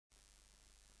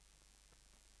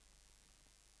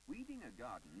Weeding a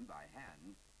garden by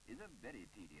hand is a very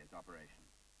tedious operation.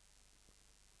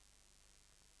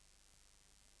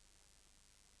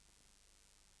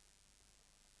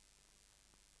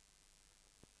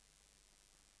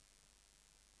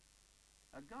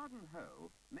 A garden hoe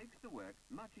makes the work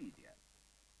much easier.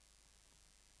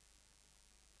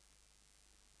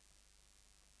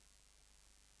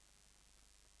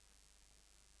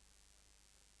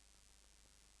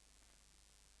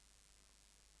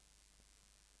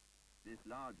 This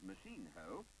large machine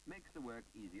hoe makes the work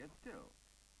easier still.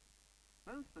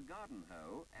 Both the garden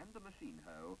hoe and the machine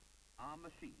hoe are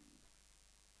machines.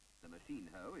 The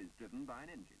machine hoe is driven by an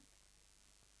engine.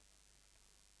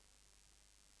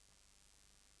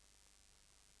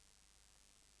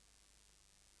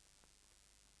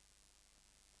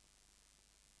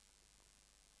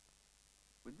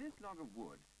 With this log of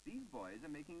wood, these boys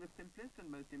are making the simplest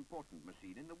and most important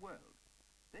machine in the world.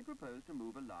 They propose to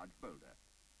move a large boulder.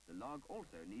 The log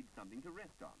also needs something to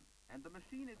rest on, and the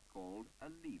machine is called a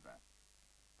lever.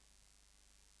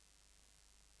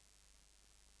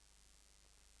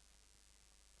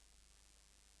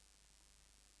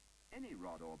 Any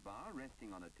rod or bar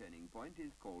resting on a turning point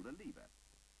is called a lever.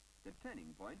 The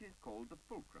turning point is called the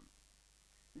fulcrum.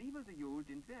 Levers are used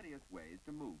in various ways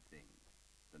to move things.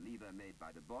 The lever made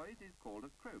by the boys is called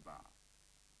a crowbar.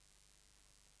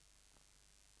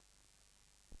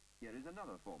 Here is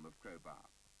another form of crowbar.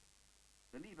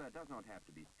 The lever does not have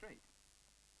to be straight.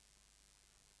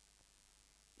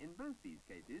 In both these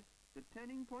cases, the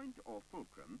turning point or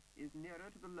fulcrum is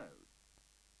nearer to the load.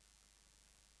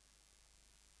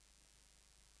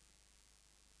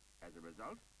 As a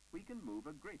result, we can move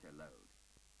a greater load.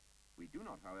 We do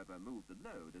not, however, move the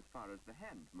load as far as the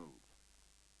hand moves.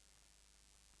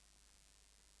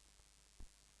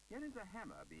 Here is a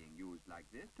hammer being used like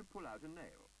this to pull out a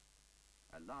nail.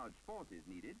 A large force is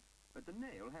needed, but the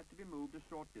nail has to be moved a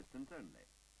short distance only.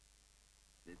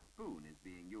 This spoon is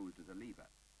being used as a lever.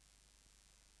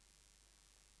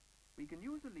 We can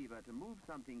use the lever to move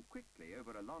something quickly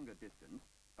over a longer distance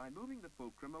by moving the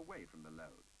fulcrum away from the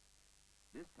load.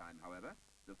 This time, however,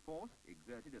 the force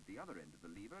exerted at the other end of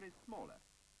the lever is smaller.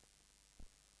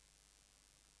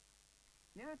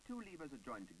 Here, two levers are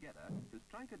joined together to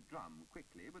strike a drum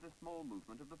quickly with a small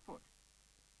movement of the foot.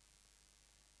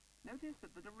 Notice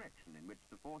that the direction in which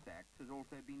the force acts has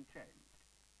also been changed.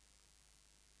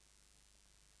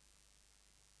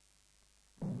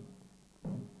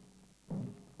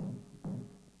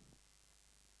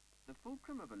 The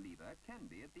fulcrum of a lever can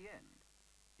be at the end.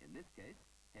 In this case,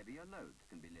 heavier loads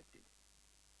can be lifted.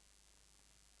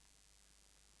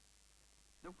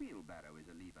 The wheelbarrow is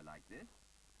a lever like this.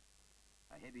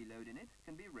 A heavy load in it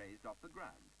can be raised off the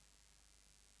ground.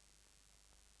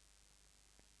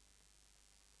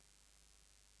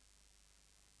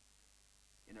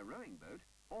 In a rowing boat,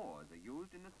 oars are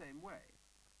used in the same way.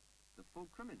 The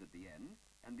fulcrum is at the end,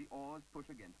 and the oars push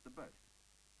against the boat.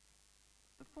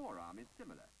 The forearm is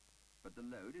similar, but the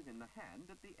load is in the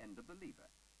hand at the end of the lever.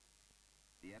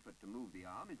 The effort to move the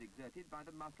arm is exerted by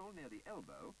the muscle near the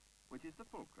elbow, which is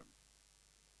the fulcrum.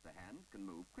 The hand can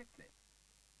move quickly.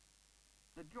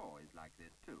 The jaw is like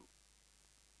this too.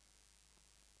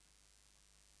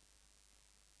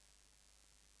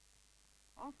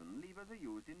 Often levers are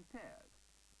used in pairs.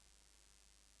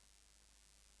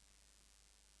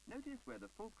 Notice where the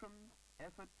fulcrums,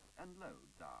 efforts and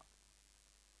loads are.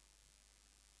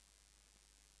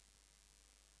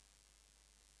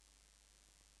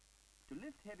 To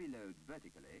lift heavy loads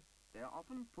vertically, they are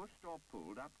often pushed or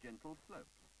pulled up gentle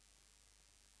slopes.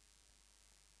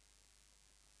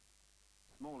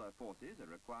 Smaller forces are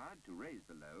required to raise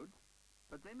the loads,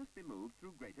 but they must be moved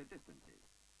through greater distances.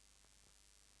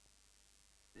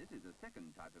 This is a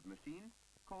second type of machine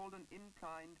called an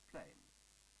inclined plane.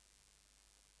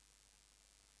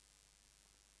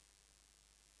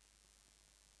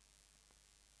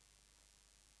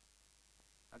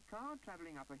 A car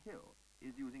travelling up a hill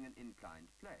is using an inclined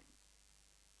plane.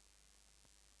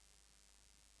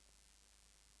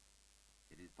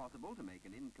 It is possible to make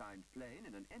an inclined plane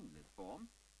in an endless form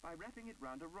by wrapping it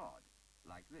round a rod,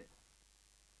 like this.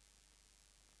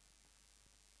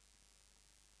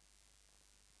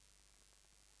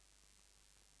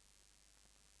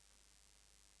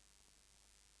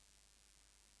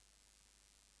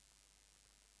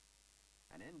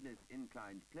 An endless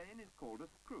inclined plane is called a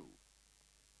screw.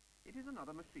 It is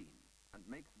another machine and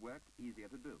makes work easier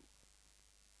to do.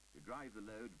 To drive the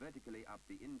load vertically up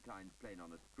the inclined plane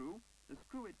on a screw, the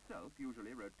screw itself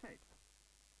usually rotates.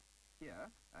 Here,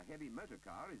 a heavy motor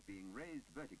car is being raised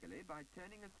vertically by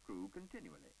turning a screw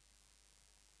continually.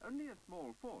 Only a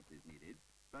small force is needed,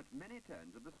 but many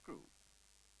turns of the screw.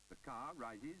 The car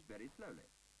rises very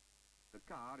slowly. The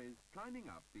car is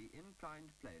climbing up the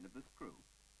inclined plane of the screw.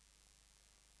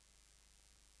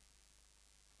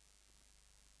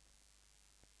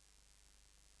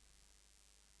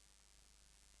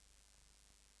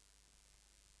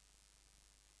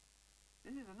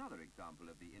 This is another example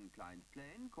of the inclined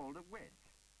plane called a wedge.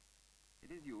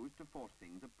 It is used to force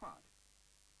things apart.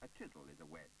 A chisel is a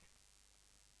wedge.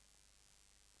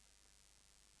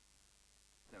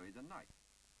 So is a knife.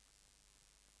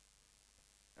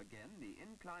 Again, the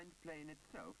inclined plane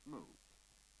itself moves.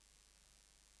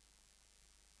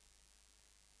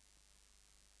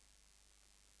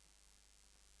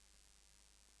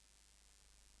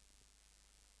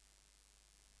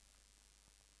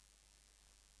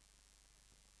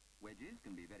 Wedges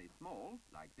can be very small,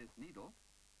 like this needle,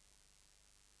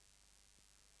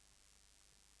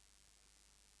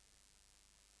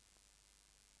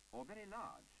 or very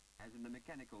large, as in the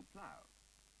mechanical plough.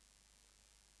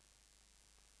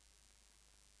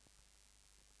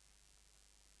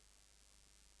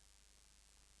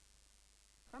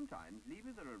 Sometimes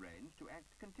levers are arranged to act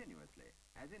continuously,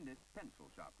 as in this pencil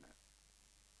sharpener.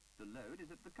 The load is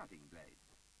at the cutting blades.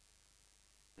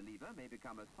 The lever may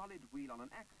become a solid wheel on an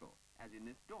axle, as in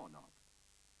this doorknob.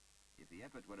 If the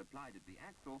effort were applied at the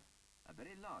axle, a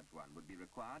very large one would be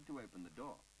required to open the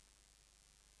door.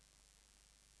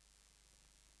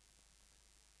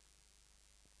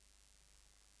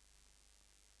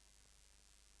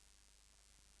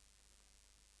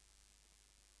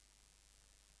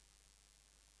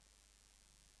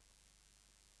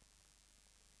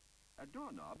 A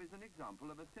doorknob is an example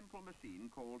of a simple machine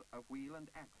called a wheel and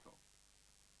axle.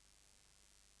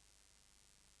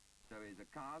 So is a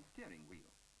car's steering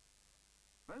wheel.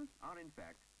 Both are in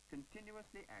fact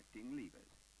continuously acting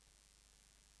levers.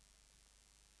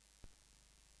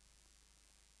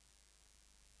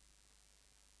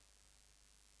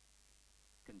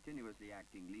 Continuously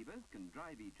acting levers can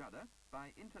drive each other by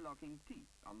interlocking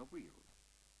teeth on the wheels.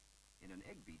 In an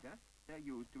egg beater, they're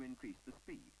used to increase the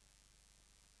speed.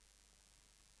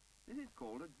 This is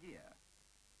called a gear.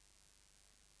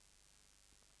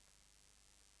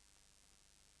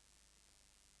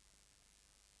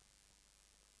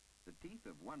 The teeth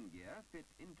of one gear fit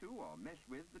into or mesh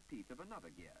with the teeth of another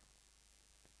gear.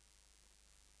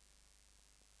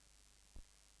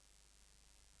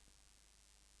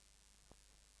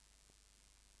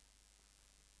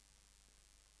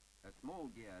 A small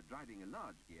gear driving a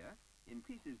large gear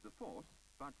increases the force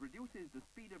but reduces the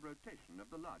speed of rotation of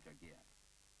the larger gear.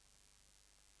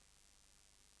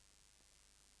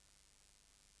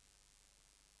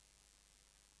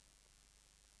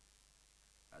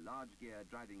 A large gear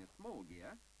driving a small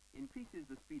gear increases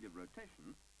the speed of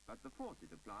rotation, but the force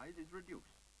it applies is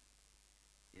reduced.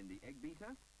 In the egg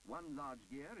beater, one large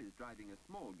gear is driving a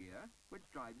small gear, which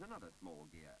drives another small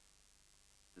gear.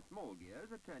 The small gears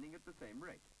are turning at the same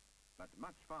rate, but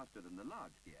much faster than the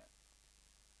large gear.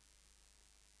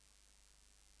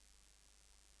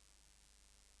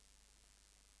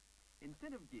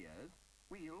 Instead of gears,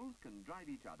 wheels can drive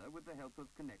each other with the help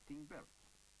of connecting belts.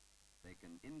 They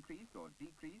can increase or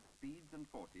decrease speeds and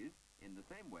forces in the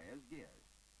same way as gears.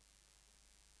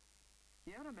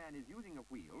 Here a man is using a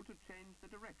wheel to change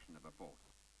the direction of a force.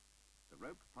 The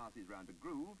rope passes round a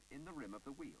groove in the rim of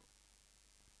the wheel.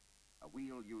 A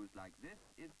wheel used like this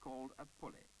is called a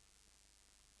pulley.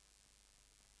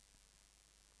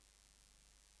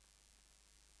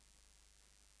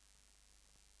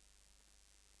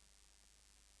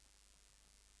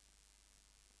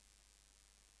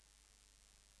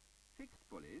 Fixed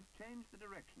pulleys change the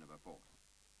direction of a force.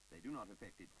 They do not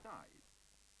affect its size.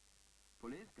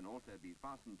 Pulleys can also be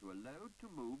fastened to a load to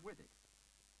move with it.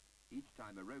 Each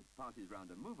time a rope passes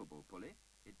round a movable pulley,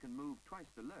 it can move twice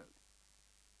the load.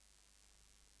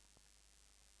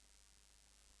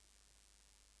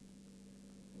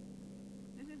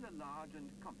 This is a large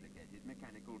and complicated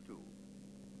mechanical tool.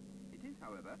 It is,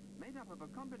 however, made up of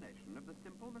a combination of the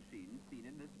simple machines seen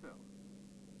in this film.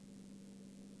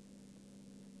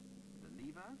 The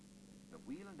lever, the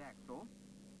wheel and axle,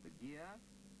 the gear,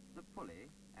 the pulley,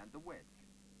 and the wedge.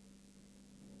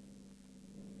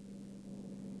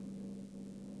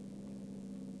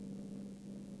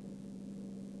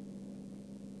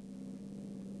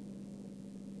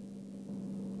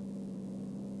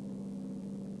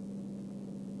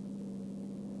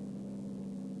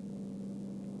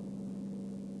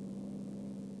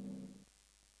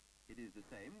 It is the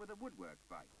same with a woodwork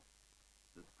vise.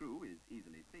 The screw is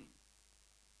easily seen.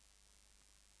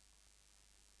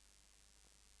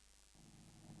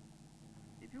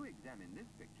 If you examine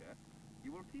this picture,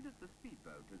 you will see that the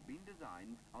speedboat has been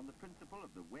designed on the principle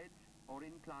of the wedge or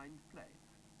inclined plane.